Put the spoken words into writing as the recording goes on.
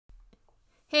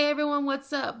Hey everyone,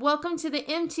 what's up? Welcome to the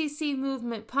MTC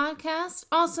Movement podcast,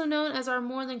 also known as our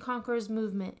More Than Conquerors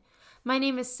movement. My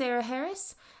name is Sarah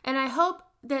Harris, and I hope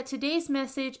that today's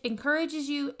message encourages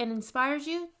you and inspires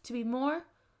you to be more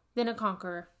than a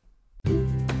conqueror.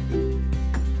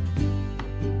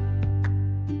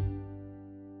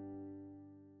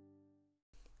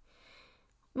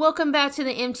 Welcome back to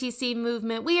the MTC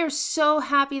movement. We are so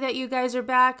happy that you guys are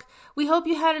back. We hope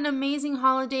you had an amazing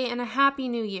holiday and a happy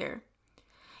new year.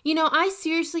 You know, I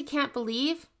seriously can't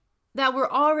believe that we're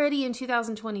already in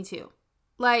 2022.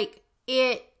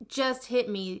 It just hit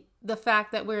me, the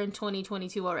fact that we're in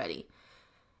 2022 already.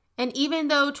 And even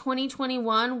though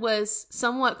 2021 was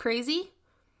somewhat crazy,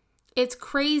 it's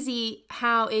crazy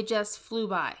how it just flew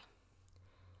by.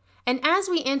 And as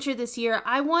we enter this year,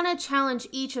 I want to challenge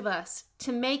each of us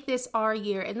to make this our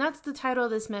year. And that's the title of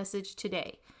this message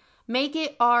today. Make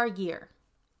it our year.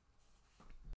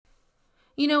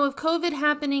 You know, with COVID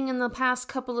happening in the past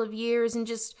couple of years and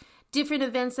just different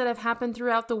events that have happened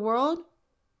throughout the world,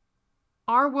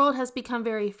 our world has become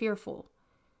very fearful.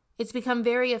 It's become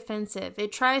very offensive.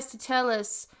 It tries to tell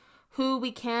us who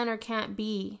we can or can't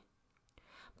be.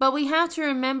 But we have to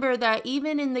remember that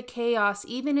even in the chaos,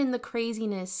 even in the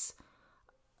craziness,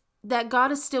 that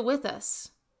God is still with us.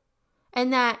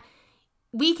 And that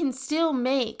we can still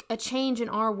make a change in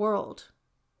our world.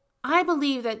 I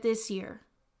believe that this year,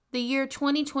 the year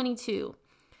 2022,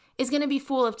 is going to be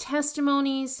full of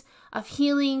testimonies, of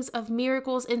healings, of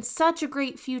miracles, and such a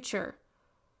great future.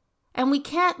 And we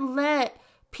can't let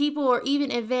people or even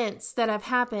events that have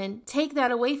happened take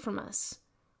that away from us.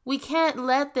 We can't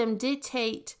let them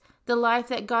dictate the life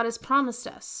that God has promised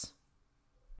us.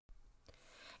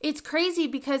 It's crazy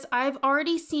because I've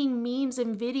already seen memes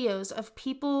and videos of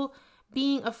people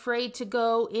being afraid to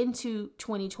go into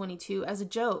 2022 as a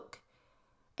joke.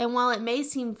 And while it may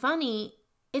seem funny,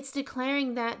 it's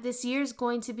declaring that this year is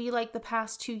going to be like the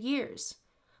past 2 years.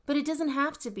 But it doesn't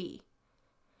have to be.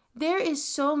 There is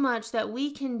so much that we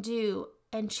can do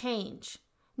and change,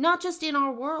 not just in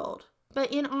our world,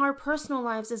 but in our personal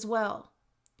lives as well.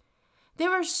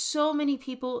 There are so many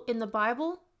people in the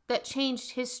Bible that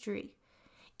changed history,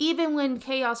 even when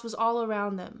chaos was all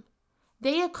around them.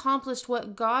 They accomplished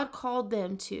what God called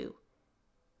them to.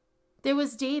 There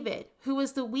was David, who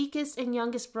was the weakest and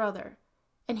youngest brother,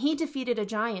 and he defeated a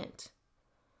giant.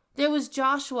 There was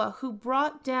Joshua, who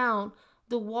brought down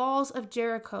the walls of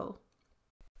Jericho.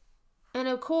 And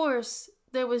of course,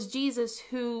 there was Jesus,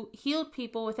 who healed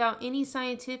people without any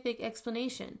scientific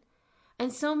explanation,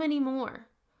 and so many more.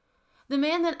 The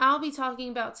man that I'll be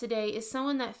talking about today is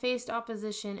someone that faced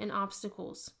opposition and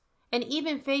obstacles, and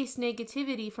even faced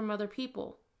negativity from other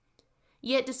people.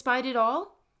 Yet despite it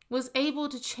all, was able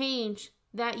to change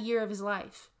that year of his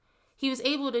life. He was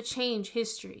able to change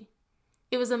history.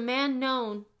 It was a man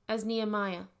known as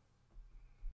Nehemiah.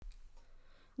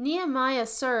 Nehemiah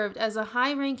served as a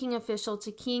high-ranking official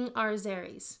to King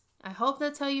Artaxerxes. I hope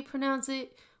that's how you pronounce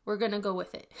it. We're going to go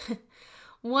with it.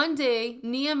 One day,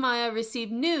 Nehemiah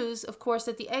received news, of course,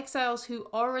 that the exiles who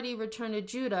already returned to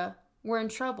Judah were in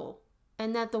trouble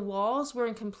and that the walls were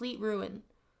in complete ruin.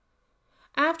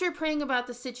 After praying about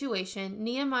the situation,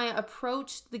 Nehemiah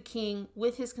approached the king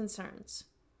with his concerns.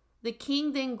 The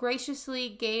king then graciously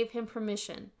gave him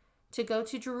permission to go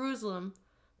to Jerusalem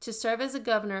to serve as a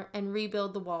governor and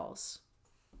rebuild the walls.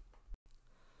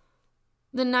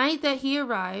 The night that he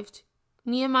arrived,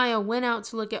 Nehemiah went out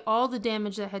to look at all the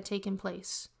damage that had taken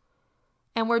place.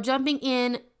 And we're jumping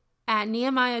in at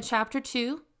Nehemiah chapter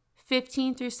 2,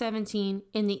 15 through 17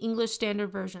 in the English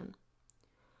Standard Version.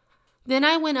 Then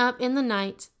I went up in the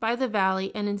night by the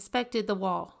valley and inspected the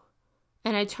wall.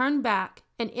 And I turned back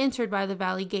and entered by the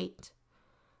valley gate,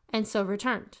 and so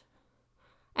returned.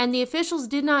 And the officials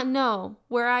did not know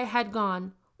where I had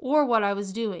gone or what I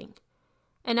was doing.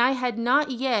 And I had not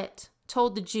yet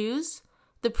told the Jews,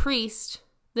 the priests,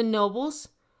 the nobles,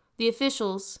 the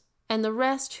officials, and the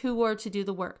rest who were to do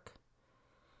the work.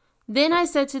 Then I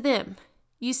said to them,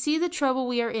 "You see the trouble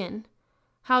we are in,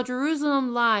 how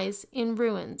Jerusalem lies in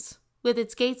ruins, with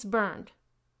its gates burned.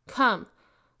 Come,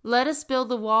 let us build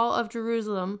the wall of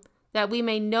Jerusalem, that we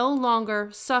may no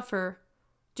longer suffer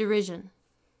derision."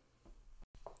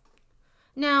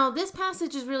 Now, this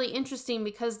passage is really interesting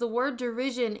because the word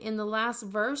derision in the last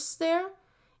verse there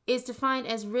is defined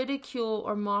as ridicule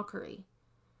or mockery.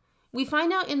 We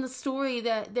find out in the story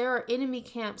that there are enemy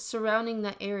camps surrounding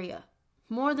that area.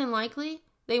 More than likely,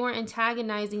 they were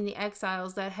antagonizing the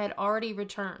exiles that had already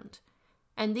returned.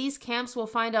 And these camps, we'll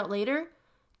find out later,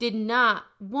 did not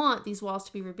want these walls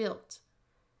to be rebuilt.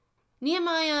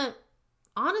 Nehemiah,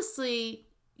 honestly,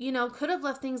 could have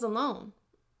left things alone,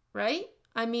 right?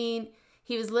 I mean,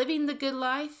 He was living the good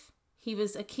life. He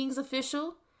was a king's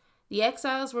official. The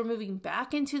exiles were moving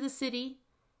back into the city.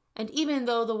 And even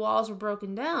though the walls were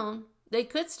broken down, they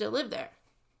could still live there.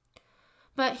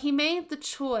 But he made the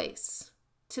choice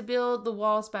to build the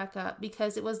walls back up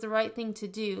because it was the right thing to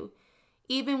do,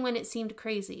 even when it seemed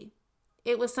crazy.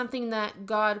 It was something that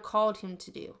God called him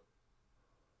to do.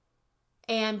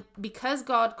 And because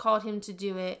God called him to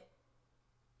do it,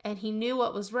 and he knew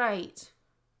what was right,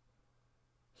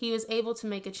 he was able to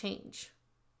make a change.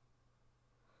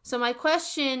 So my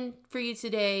question for you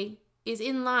today is,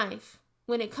 in life,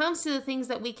 when it comes to the things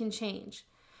that we can change,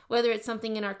 whether it's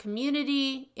something in our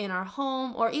community, in our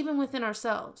home, or even within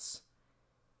ourselves,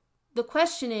 the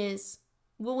question is,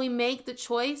 will we make the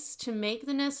choice to make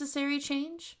the necessary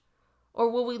change? Or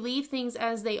will we leave things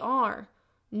as they are,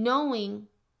 knowing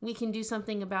we can do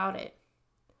something about it?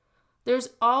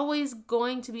 There's always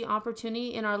going to be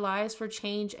opportunity in our lives for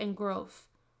change and growth,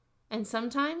 and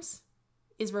sometimes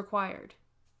is required.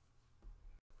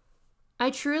 I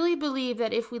truly believe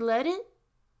that if we let it,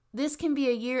 this can be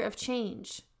a year of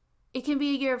change. It can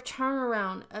be a year of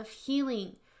turnaround, of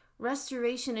healing,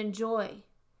 restoration, and joy.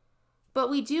 But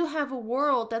we do have a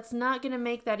world that's not going to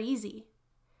make that easy.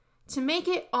 To make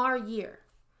it our year,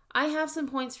 I have some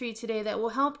points for you today that will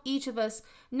help each of us,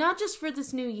 not just for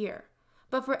this new year,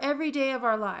 but for every day of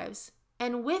our lives,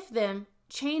 and with them,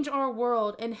 change our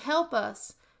world and help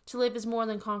us to live as more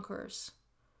than conquerors.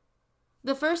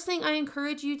 The first thing I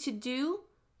encourage you to do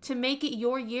to make it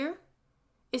your year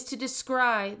is to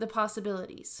descry the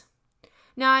possibilities.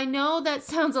 Now, I know that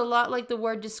sounds a lot like the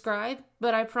word describe,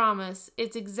 but I promise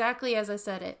it's exactly as I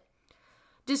said it.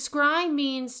 Descry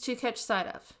means to catch sight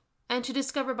of and to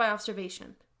discover by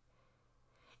observation.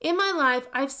 In my life,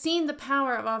 I've seen the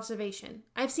power of observation.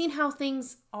 I've seen how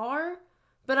things are,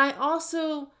 but I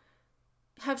also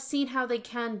have seen how they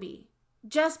can be,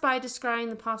 just by descrying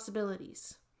the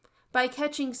possibilities, by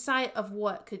catching sight of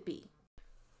what could be.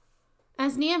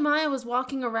 As Nehemiah was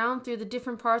walking around through the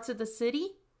different parts of the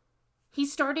city, he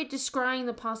started descrying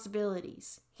the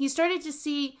possibilities. He started to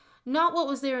see not what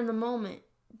was there in the moment,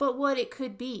 but what it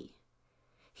could be.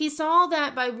 He saw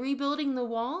that by rebuilding the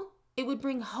wall, it would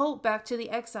bring hope back to the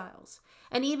exiles,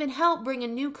 and even help bring a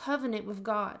new covenant with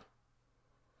God.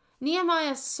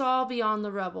 Nehemiah saw beyond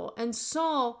the rubble and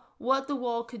saw what the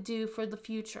wall could do for the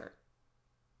future,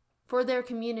 for their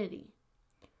community.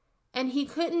 And he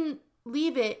couldn't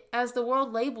leave it as the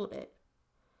world labeled it.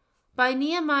 By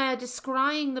Nehemiah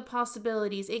descrying the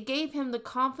possibilities, it gave him the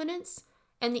confidence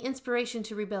and the inspiration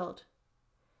to rebuild.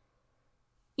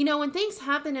 You know, when things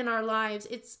happen in our lives,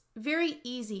 it's very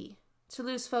easy to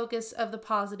lose focus of the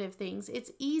positive things.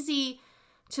 It's easy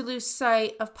to lose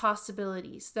sight of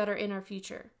possibilities that are in our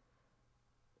future.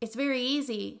 It's very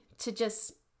easy to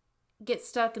just get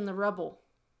stuck in the rubble.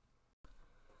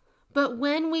 But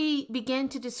when we begin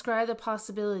to describe the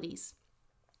possibilities,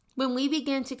 when we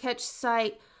begin to catch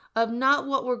sight of not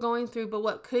what we're going through, but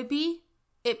what could be,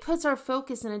 it puts our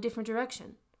focus in a different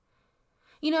direction.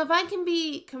 You know, if I can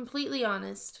be completely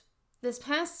honest, this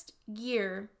past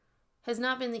year has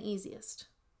not been the easiest.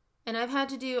 And I've had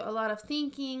to do a lot of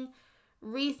thinking,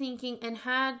 rethinking, and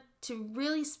had to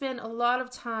really spend a lot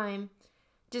of time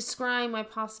describing my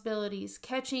possibilities,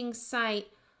 catching sight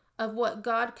of what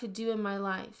God could do in my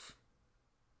life.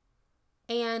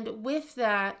 And with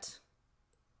that,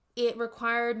 it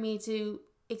required me to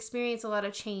experience a lot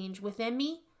of change within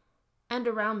me and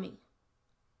around me.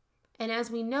 And as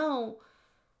we know,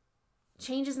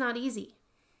 change is not easy.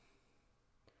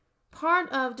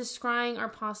 Part of descrying our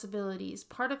possibilities,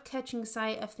 part of catching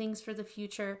sight of things for the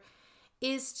future,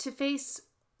 is to face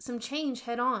some change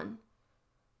head on.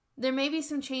 There may be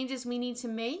some changes we need to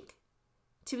make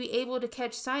to be able to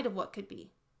catch sight of what could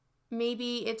be.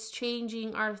 Maybe it's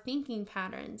changing our thinking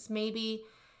patterns. Maybe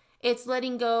it's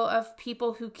letting go of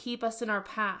people who keep us in our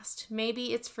past.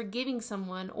 Maybe it's forgiving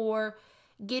someone, or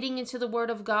getting into the Word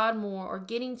of God more, or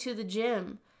getting to the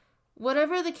gym.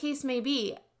 Whatever the case may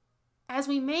be, as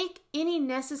we make any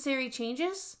necessary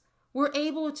changes, we're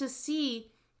able to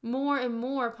see more and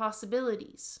more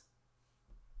possibilities.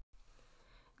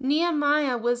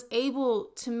 Nehemiah was able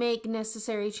to make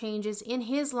necessary changes in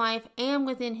his life and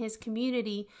within his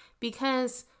community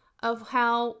because of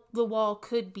how the wall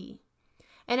could be.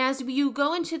 And as you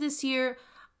go into this year,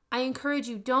 I encourage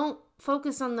you, don't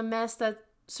focus on the mess that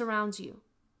surrounds you.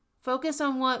 Focus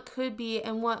on what could be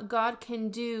and what God can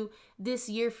do this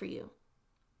year for you.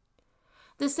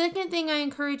 The second thing I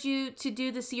encourage you to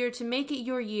do this year to make it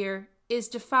your year is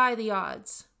defy the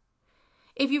odds.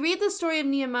 If you read the story of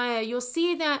Nehemiah, you'll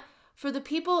see that for the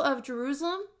people of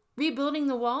Jerusalem, rebuilding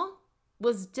the wall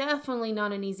was definitely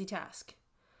not an easy task.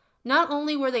 Not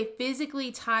only were they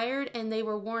physically tired and they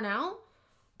were worn out,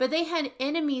 but they had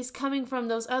enemies coming from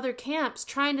those other camps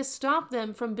trying to stop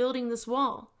them from building this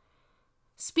wall,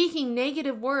 speaking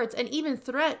negative words and even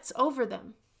threats over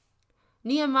them.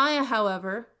 Nehemiah,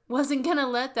 however, wasn't going to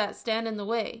let that stand in the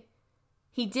way.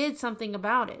 He did something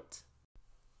about it.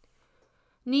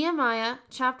 Nehemiah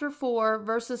chapter 4,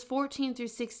 verses 14 through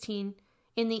 16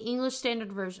 in the English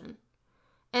Standard Version.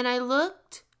 And I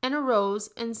looked and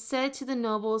arose and said to the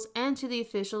nobles and to the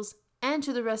officials and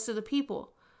to the rest of the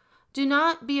people, do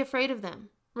not be afraid of them.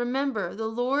 Remember the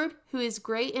Lord who is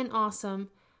great and awesome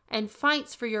and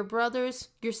fights for your brothers,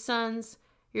 your sons,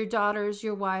 your daughters,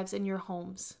 your wives, and your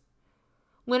homes.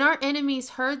 When our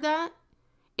enemies heard that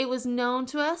it was known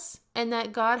to us and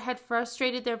that God had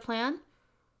frustrated their plan,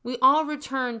 we all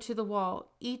returned to the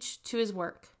wall, each to his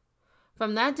work.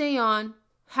 From that day on,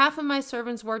 half of my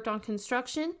servants worked on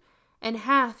construction, and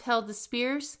half held the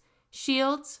spears,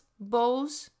 shields,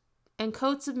 bows, and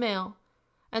coats of mail,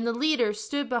 and the leaders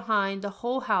stood behind the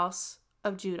whole house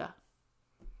of Judah.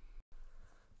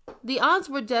 The odds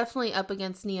were definitely up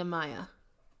against Nehemiah.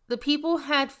 The people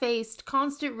had faced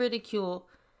constant ridicule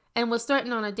and was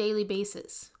threatened on a daily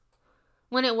basis.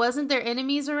 When it wasn't their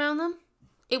enemies around them,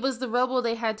 it was the rubble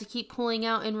they had to keep pulling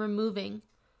out and removing.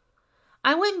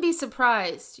 I wouldn't be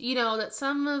surprised, that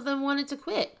some of them wanted to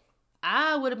quit.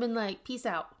 I would have been like, peace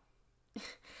out.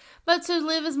 But to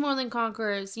live as more than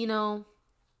conquerors,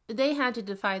 they had to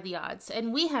defy the odds,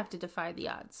 and we have to defy the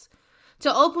odds.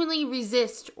 To openly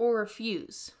resist or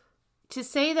refuse. To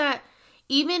say that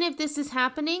even if this is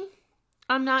happening,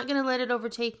 I'm not going to let it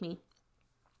overtake me.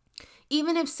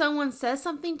 Even if someone says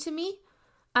something to me,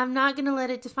 I'm not going to let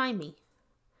it define me.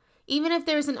 Even if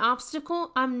there's an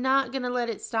obstacle, I'm not going to let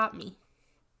it stop me.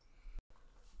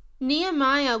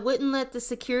 Nehemiah wouldn't let the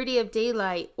security of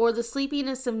daylight or the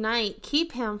sleepiness of night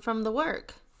keep him from the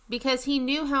work, because he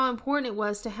knew how important it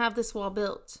was to have this wall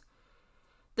built.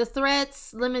 The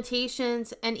threats,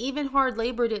 limitations, and even hard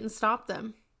labor didn't stop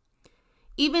them.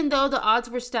 Even though the odds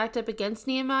were stacked up against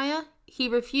Nehemiah, he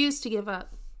refused to give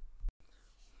up.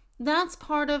 That's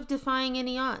part of defying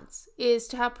any odds, is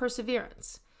to have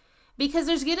perseverance. Because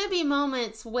there's going to be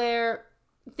moments where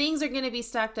things are going to be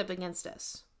stacked up against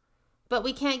us. But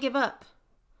we can't give up.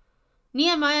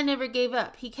 Nehemiah never gave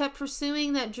up. He kept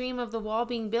pursuing that dream of the wall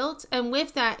being built, and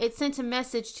with that, it sent a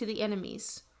message to the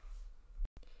enemies.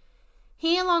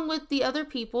 He, along with the other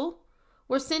people,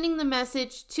 were sending the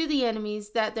message to the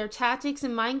enemies that their tactics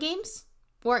and mind games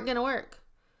weren't going to work.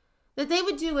 That they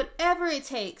would do whatever it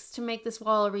takes to make this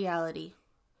wall a reality.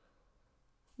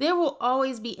 There will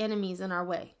always be enemies in our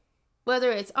way.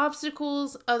 Whether it's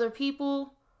obstacles, other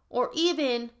people, or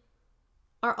even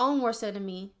our own worst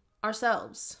enemy,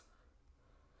 ourselves.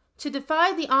 To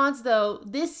defy the odds, though,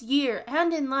 this year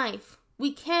and in life,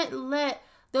 we can't let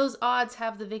those odds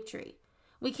have the victory.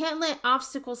 We can't let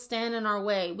obstacles stand in our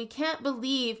way. We can't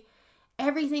believe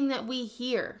everything that we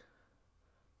hear.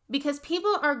 Because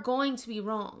people are going to be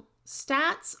wrong.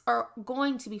 Stats are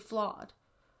going to be flawed.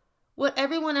 What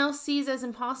everyone else sees as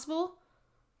impossible,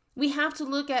 we have to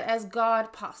look at as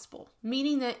God possible.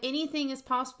 Meaning that anything is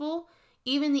possible,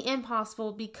 even the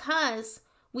impossible, because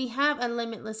we have a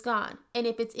limitless God. And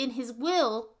if it's in his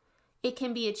will, it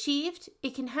can be achieved,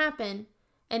 it can happen,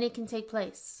 and it can take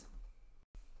place.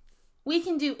 We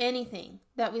can do anything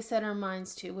that we set our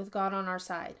minds to with God on our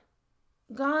side.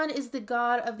 God is the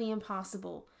God of the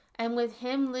impossible. And with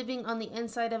him living on the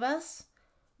inside of us,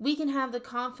 we can have the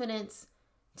confidence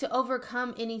to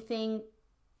overcome anything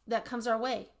that comes our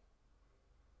way.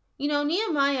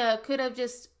 Nehemiah could have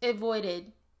just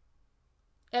avoided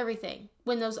everything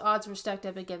when those odds were stacked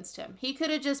up against him. He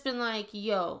could have just been like,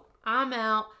 yo, I'm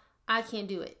out, I can't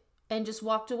do it, and just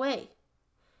walked away.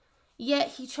 Yet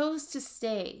he chose to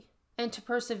stay and to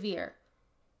persevere.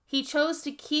 He chose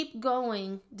to keep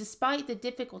going despite the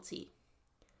difficulty.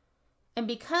 And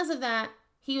because of that,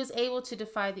 he was able to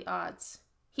defy the odds.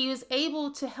 He was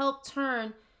able to help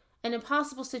turn an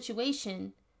impossible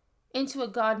situation into a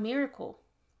God miracle.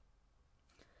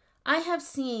 I have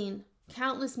seen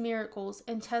countless miracles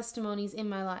and testimonies in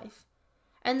my life,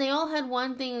 and they all had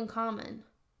one thing in common.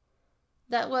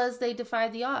 That was they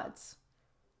defied the odds.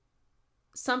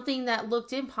 Something that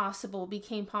looked impossible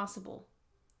became possible.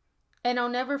 And I'll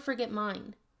never forget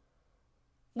mine.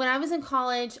 When I was in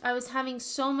college, I was having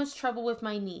so much trouble with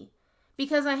my knee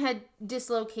because I had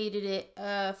dislocated it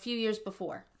a few years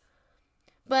before.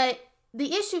 But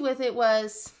the issue with it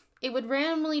was it would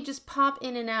randomly just pop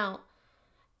in and out,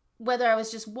 whether I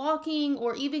was just walking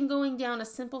or even going down a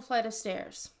simple flight of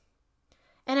stairs.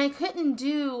 And I couldn't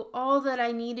do all that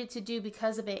I needed to do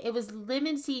because of it. It was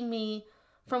limiting me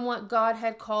from what God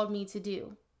had called me to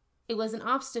do. It was an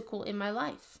obstacle in my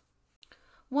life.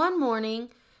 One morning,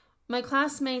 my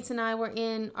classmates and I were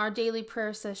in our daily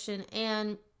prayer session,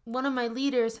 and one of my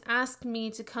leaders asked me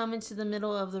to come into the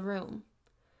middle of the room.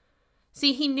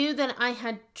 See, he knew that I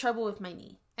had trouble with my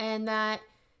knee and that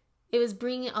it was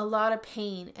bringing a lot of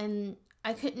pain and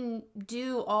I couldn't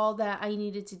do all that I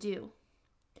needed to do.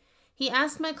 He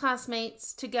asked my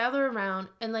classmates to gather around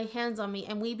and lay hands on me,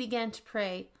 and we began to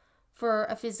pray for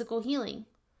a physical healing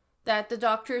that the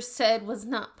doctors said was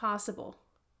not possible.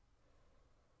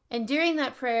 And during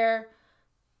that prayer,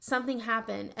 something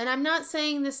happened. And I'm not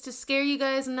saying this to scare you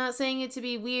guys. I'm not saying it to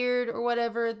be weird or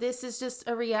whatever. This is just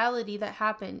a reality that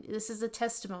happened. This is a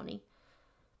testimony.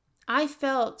 I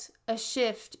felt a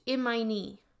shift in my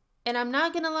knee. And I'm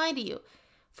not going to lie to you.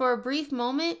 For a brief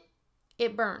moment,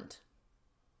 it burned.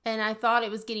 And I thought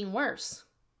it was getting worse.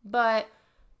 But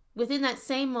within that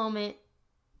same moment,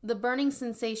 the burning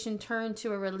sensation turned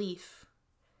to a relief.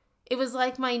 It was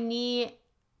like my knee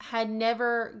had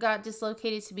never got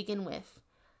dislocated to begin with.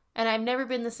 And I've never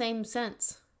been the same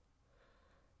since.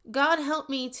 God helped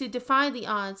me to defy the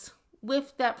odds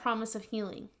with that promise of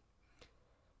healing.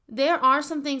 There are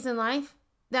some things in life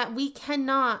that we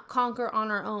cannot conquer on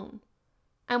our own,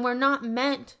 and we're not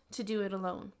meant to do it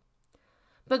alone.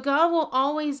 But God will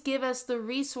always give us the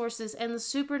resources and the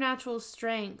supernatural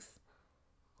strength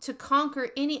to conquer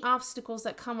any obstacles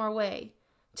that come our way,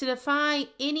 to defy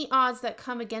any odds that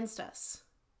come against us.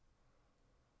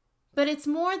 But it's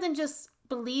more than just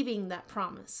believing that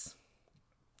promise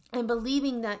and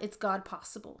believing that it's God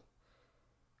possible.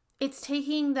 It's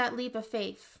taking that leap of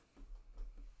faith.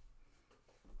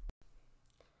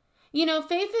 You know,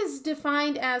 faith is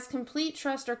defined as complete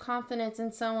trust or confidence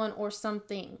in someone or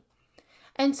something.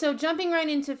 And so jumping right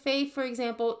into faith, for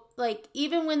example, like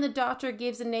even when the doctor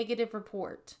gives a negative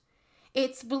report,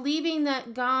 it's believing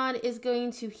that God is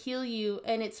going to heal you,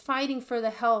 and it's fighting for the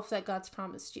health that God's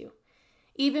promised you.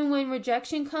 Even when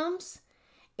rejection comes,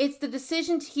 it's the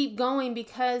decision to keep going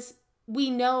because we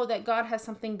know that God has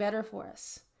something better for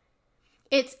us.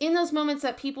 It's in those moments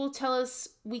that people tell us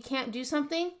we can't do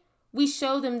something, we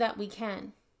show them that we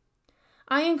can.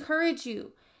 I encourage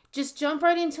you, just jump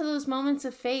right into those moments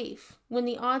of faith when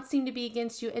the odds seem to be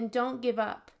against you, and don't give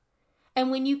up.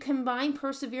 And when you combine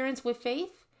perseverance with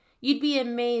faith, you'd be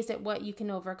amazed at what you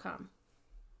can overcome.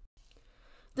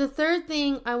 The third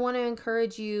thing I want to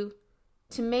encourage you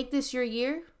to make this your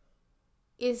year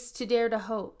is to dare to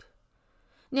hope.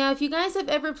 Now, if you guys have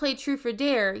ever played Truth or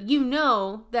Dare, you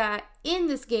know that in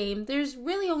this game, there's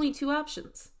really only two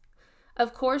options.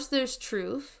 Of course, there's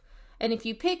truth, and if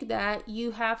you pick that,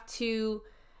 you have to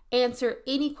answer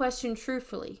any question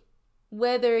truthfully,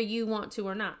 whether you want to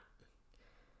or not.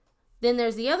 Then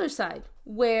there's the other side,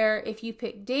 where if you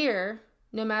pick dare,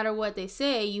 no matter what they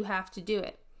say, you have to do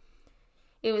it.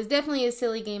 It was definitely a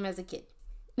silly game as a kid.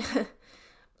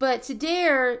 But to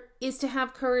dare is to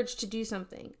have courage to do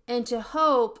something. And to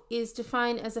hope is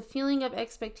defined as a feeling of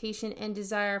expectation and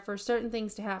desire for certain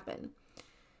things to happen.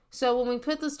 So when we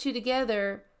put those two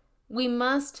together, we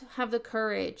must have the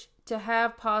courage to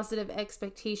have positive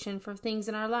expectation for things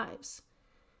in our lives.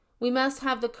 We must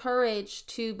have the courage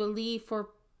to believe for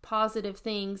positive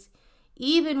things,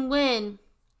 even when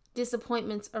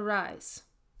disappointments arise.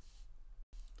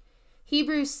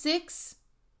 Hebrews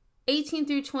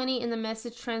 6:18-20 in the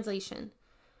Message translation.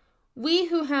 We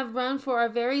who have run for our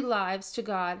very lives to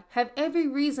God have every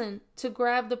reason to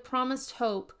grab the promised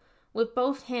hope with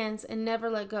both hands and never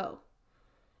let go.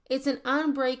 It's an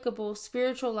unbreakable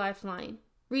spiritual lifeline,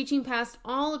 reaching past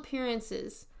all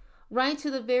appearances, right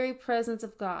to the very presence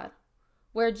of God,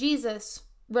 where Jesus,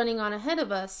 running on ahead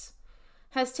of us,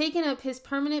 has taken up his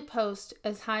permanent post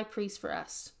as high priest for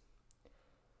us.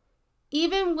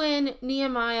 Even when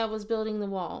Nehemiah was building the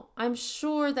wall, I'm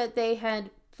sure that they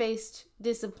had faced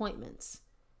disappointments.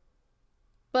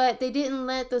 But they didn't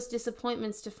let those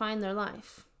disappointments define their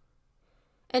life.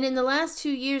 And in the last 2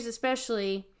 years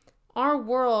especially, our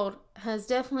world has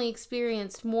definitely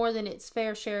experienced more than its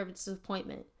fair share of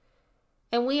disappointment.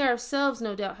 And we ourselves,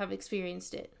 no doubt, have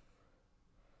experienced it.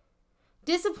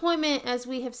 Disappointment, as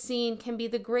we have seen, can be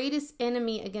the greatest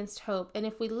enemy against hope. And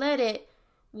if we let it,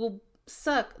 will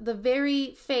suck the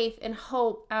very faith and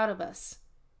hope out of us,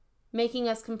 making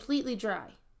us completely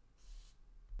dry.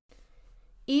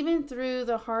 Even through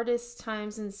the hardest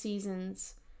times and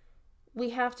seasons,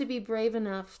 we have to be brave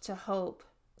enough to hope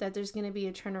that there's going to be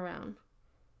a turnaround.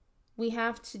 We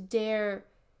have to dare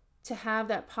to have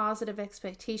that positive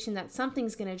expectation that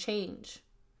something's going to change.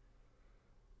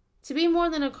 To be more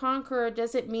than a conqueror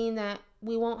doesn't mean that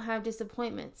we won't have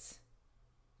disappointments.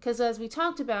 Because as we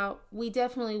talked about, we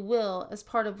definitely will as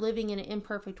part of living in an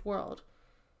imperfect world.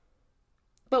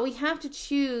 But we have to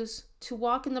choose to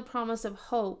walk in the promise of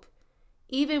hope,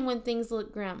 even when things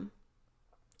look grim.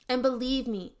 And believe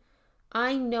me,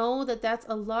 I know that that's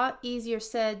a lot easier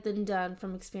said than done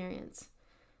from experience.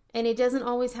 And it doesn't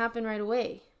always happen right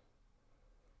away.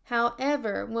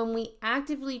 However, when we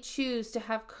actively choose to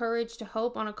have courage to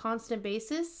hope on a constant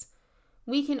basis,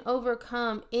 we can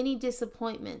overcome any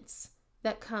disappointments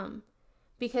that come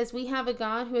because we have a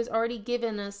God who has already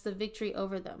given us the victory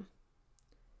over them.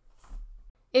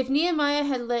 If Nehemiah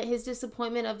had let his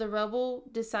disappointment of the rubble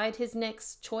decide his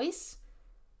next choice,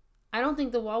 I don't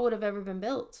think the wall would have ever been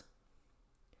built.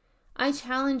 I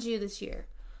challenge you this year,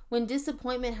 when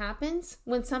disappointment happens,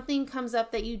 when something comes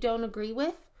up that you don't agree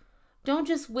with, don't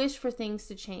just wish for things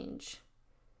to change.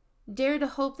 Dare to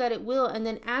hope that it will and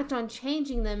then act on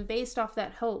changing them based off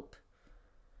that hope.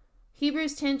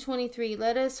 Hebrews 10:23,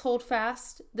 let us hold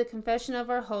fast the confession of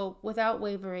our hope without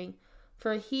wavering,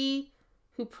 for he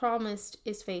who promised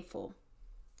is faithful.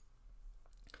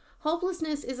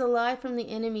 Hopelessness is a lie from the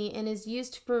enemy and is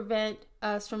used to prevent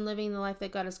us from living the life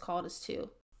that God has called us to.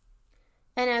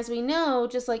 And as we know,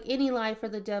 just like any lie for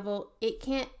the devil, it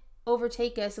can't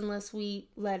overtake us unless we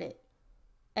let it,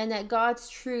 and that God's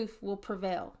truth will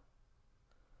prevail.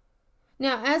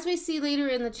 Now, as we see later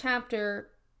in the chapter,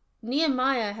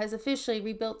 Nehemiah has officially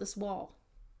rebuilt this wall.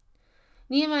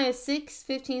 Nehemiah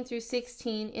 6:15 through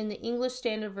 16 in the English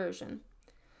Standard Version.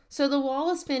 So the wall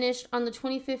was finished on the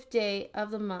 25th day of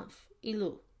the month,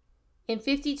 Elul, in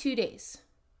 52 days.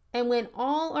 And when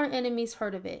all our enemies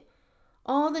heard of it,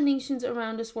 all the nations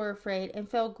around us were afraid and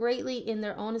fell greatly in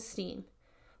their own esteem,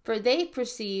 for they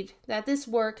perceived that this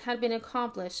work had been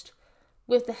accomplished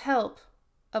with the help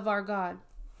of our God.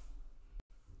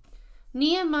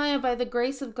 Nehemiah, by the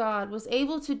grace of God, was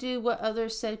able to do what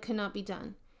others said could not be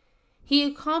done. He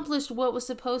accomplished what was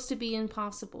supposed to be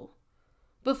impossible.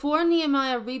 Before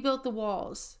Nehemiah rebuilt the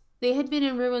walls, they had been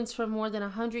in ruins for more than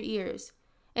 100 years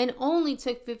and only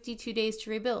took 52 days to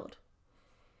rebuild.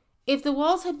 If the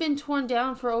walls had been torn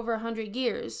down for over 100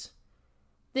 years,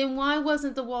 then why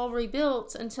wasn't the wall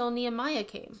rebuilt until Nehemiah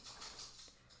came?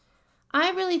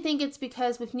 I really think it's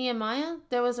because with Nehemiah,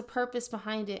 there was a purpose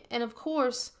behind it. And of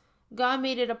course, God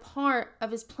made it a part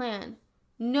of his plan,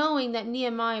 knowing that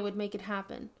Nehemiah would make it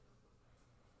happen.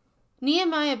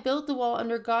 Nehemiah built the wall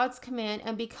under God's command,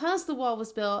 and because the wall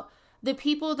was built, the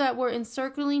people that were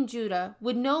encircling Judah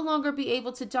would no longer be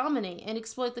able to dominate and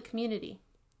exploit the community.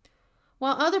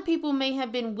 While other people may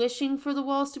have been wishing for the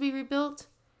walls to be rebuilt,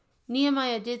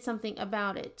 Nehemiah did something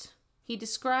about it. He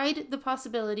described the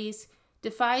possibilities,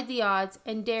 defied the odds,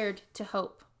 and dared to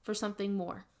hope for something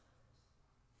more.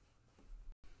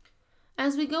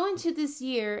 As we go into this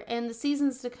year and the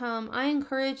seasons to come, I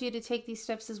encourage you to take these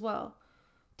steps as well.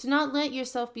 To not let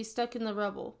yourself be stuck in the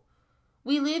rubble.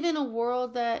 We live in a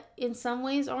world that in some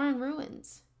ways are in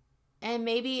ruins. And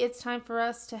maybe it's time for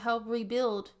us to help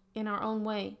rebuild in our own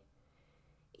way.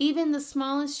 Even the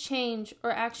smallest change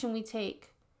or action we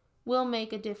take will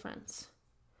make a difference.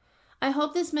 I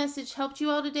hope this message helped you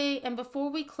all today, and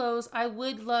before we close, I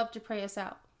would love to pray us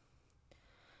out.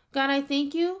 God, I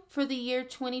thank you for the year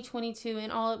 2022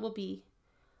 and all it will be.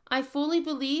 I fully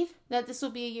believe that this will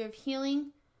be a year of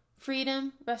healing,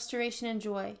 freedom, restoration, and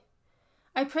joy.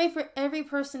 I pray for every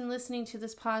person listening to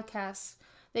this podcast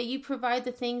that you provide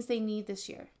the things they need this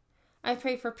year. I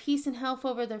pray for peace and health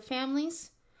over their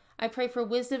families. I pray for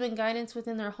wisdom and guidance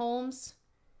within their homes.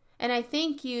 And I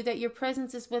thank you that your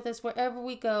presence is with us wherever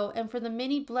we go, and for the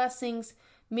many blessings,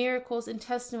 miracles, and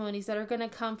testimonies that are going to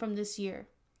come from this year.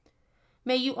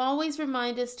 May you always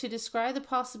remind us to describe the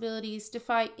possibilities,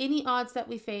 defy any odds that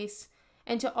we face,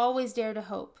 and to always dare to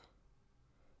hope.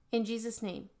 In Jesus'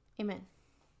 name, amen.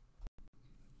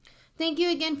 Thank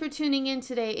you again for tuning in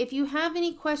today. If you have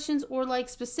any questions or like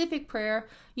specific prayer,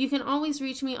 you can always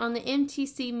reach me on the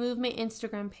MTC Movement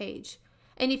Instagram page.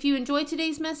 And if you enjoyed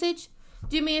today's message,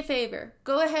 do me a favor.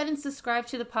 Go ahead and subscribe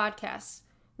to the podcast.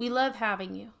 We love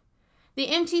having you. The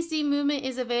MTC Movement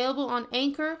is available on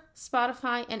Anchor,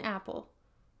 Spotify, and Apple.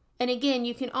 And again,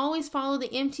 you can always follow the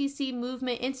MTC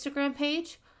Movement Instagram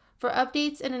page for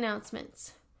updates and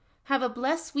announcements. Have a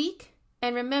blessed week,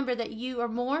 and remember that you are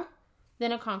more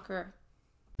than a conqueror.